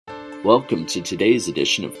Welcome to today's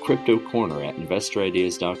edition of Crypto Corner at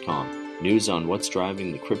InvestorIdeas.com, news on what's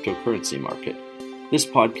driving the cryptocurrency market. This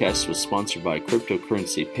podcast was sponsored by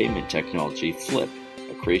cryptocurrency payment technology Flip,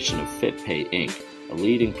 a creation of FitPay Inc., a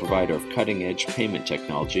leading provider of cutting-edge payment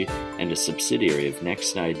technology and a subsidiary of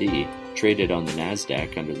NextID, traded on the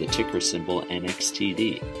NASDAQ under the ticker symbol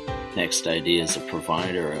NXTD. NextID is a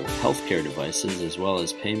provider of healthcare devices as well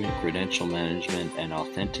as payment credential management and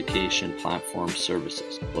authentication platform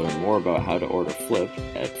services. Learn more about how to order Flip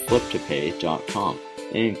at fliptopay.com.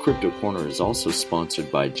 And Crypto Corner is also sponsored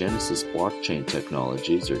by Genesis Blockchain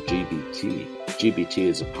Technologies, or GBT. GBT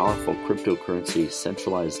is a powerful cryptocurrency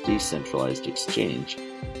centralized-decentralized exchange,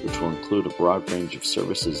 which will include a broad range of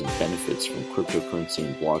services and benefits from cryptocurrency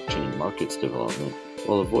and blockchain markets development,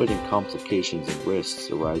 while avoiding complications and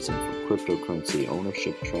risks arising from cryptocurrency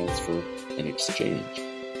ownership, transfer, and exchange.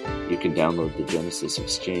 You can download the Genesis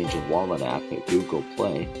Exchange and Wallet app at Google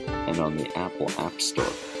Play and on the Apple App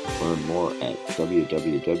Store. Learn more at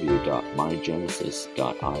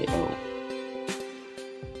www.mygenesis.io.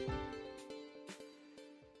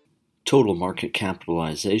 Total market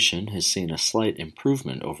capitalization has seen a slight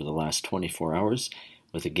improvement over the last 24 hours,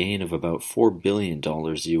 with a gain of about $4 billion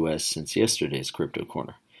US since yesterday's Crypto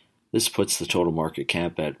Corner. This puts the total market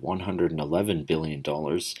cap at $111 billion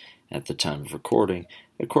at the time of recording,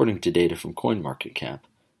 according to data from CoinMarketCap.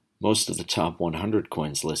 Most of the top 100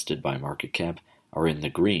 coins listed by market cap are in the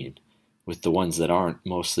green, with the ones that aren't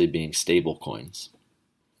mostly being stable coins.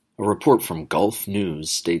 A report from Gulf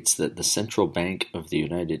News states that the Central Bank of the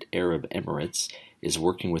United Arab Emirates is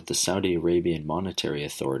working with the Saudi Arabian Monetary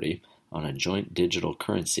Authority on a joint digital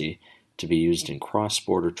currency to be used in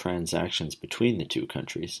cross-border transactions between the two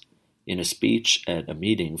countries. In a speech at a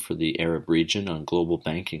meeting for the Arab region on global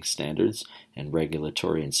banking standards and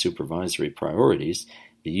regulatory and supervisory priorities,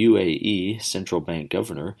 the UAE Central Bank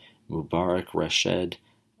Governor Mubarak Rashid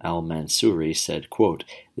Al-Mansouri said, quote,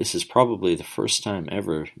 "This is probably the first time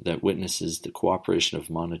ever that witnesses the cooperation of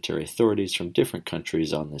monetary authorities from different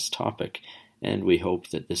countries on this topic, and we hope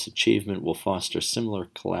that this achievement will foster similar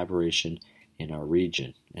collaboration in our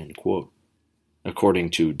region," end quote. According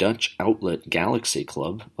to Dutch outlet Galaxy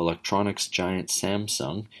Club, electronics giant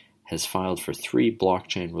Samsung has filed for 3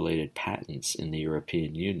 blockchain-related patents in the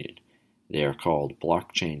European Union. They are called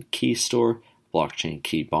Blockchain Key Store, Blockchain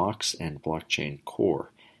Key Box, and Blockchain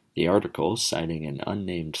Core. The article, citing an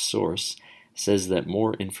unnamed source, says that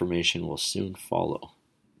more information will soon follow.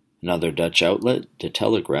 Another Dutch outlet, De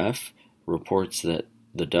Telegraaf, reports that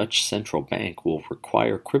the Dutch central bank will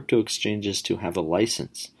require crypto exchanges to have a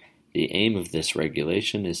license. The aim of this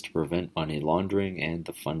regulation is to prevent money laundering and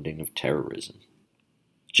the funding of terrorism.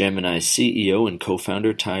 Gemini's CEO and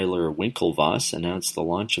co-founder Tyler Winklevoss announced the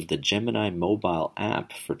launch of the Gemini mobile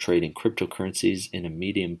app for trading cryptocurrencies in a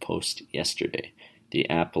Medium post yesterday. The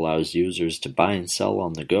app allows users to buy and sell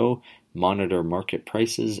on the go, monitor market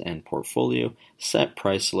prices and portfolio, set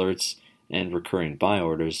price alerts and recurring buy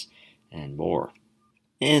orders, and more.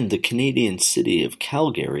 And the Canadian city of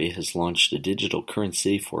Calgary has launched a digital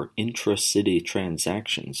currency for intra-city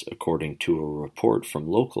transactions, according to a report from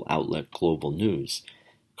local outlet Global News.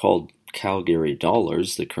 Called Calgary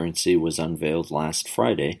Dollars, the currency was unveiled last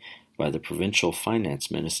Friday by the provincial finance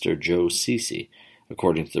minister Joe Ceci.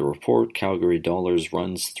 According to the report, Calgary Dollars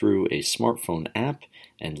runs through a smartphone app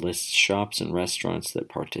and lists shops and restaurants that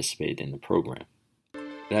participate in the program.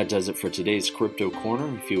 That does it for today's Crypto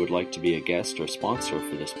Corner. If you would like to be a guest or sponsor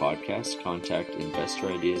for this podcast, contact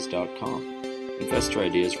InvestorIdeas.com. Investor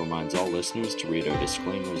Ideas reminds all listeners to read our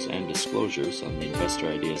disclaimers and disclosures on the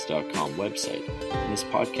InvestorIdeas.com website. And this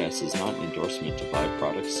podcast is not an endorsement to buy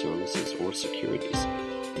products, services, or securities.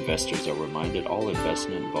 Investors are reminded all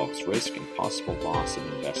investment involves risk and possible loss of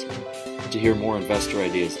investment. To hear more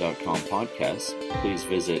InvestorIdeas.com podcasts, please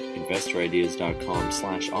visit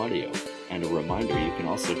InvestorIdeas.com/audio. And a reminder, you can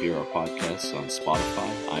also hear our podcasts on Spotify,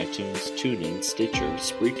 iTunes, TuneIn, Stitcher,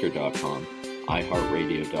 Spreaker.com,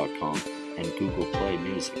 iHeartRadio.com, and Google Play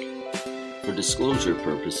Music. For disclosure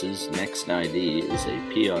purposes, NextID is a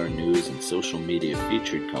PR news and social media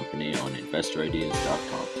featured company on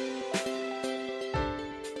InvestorIdeas.com.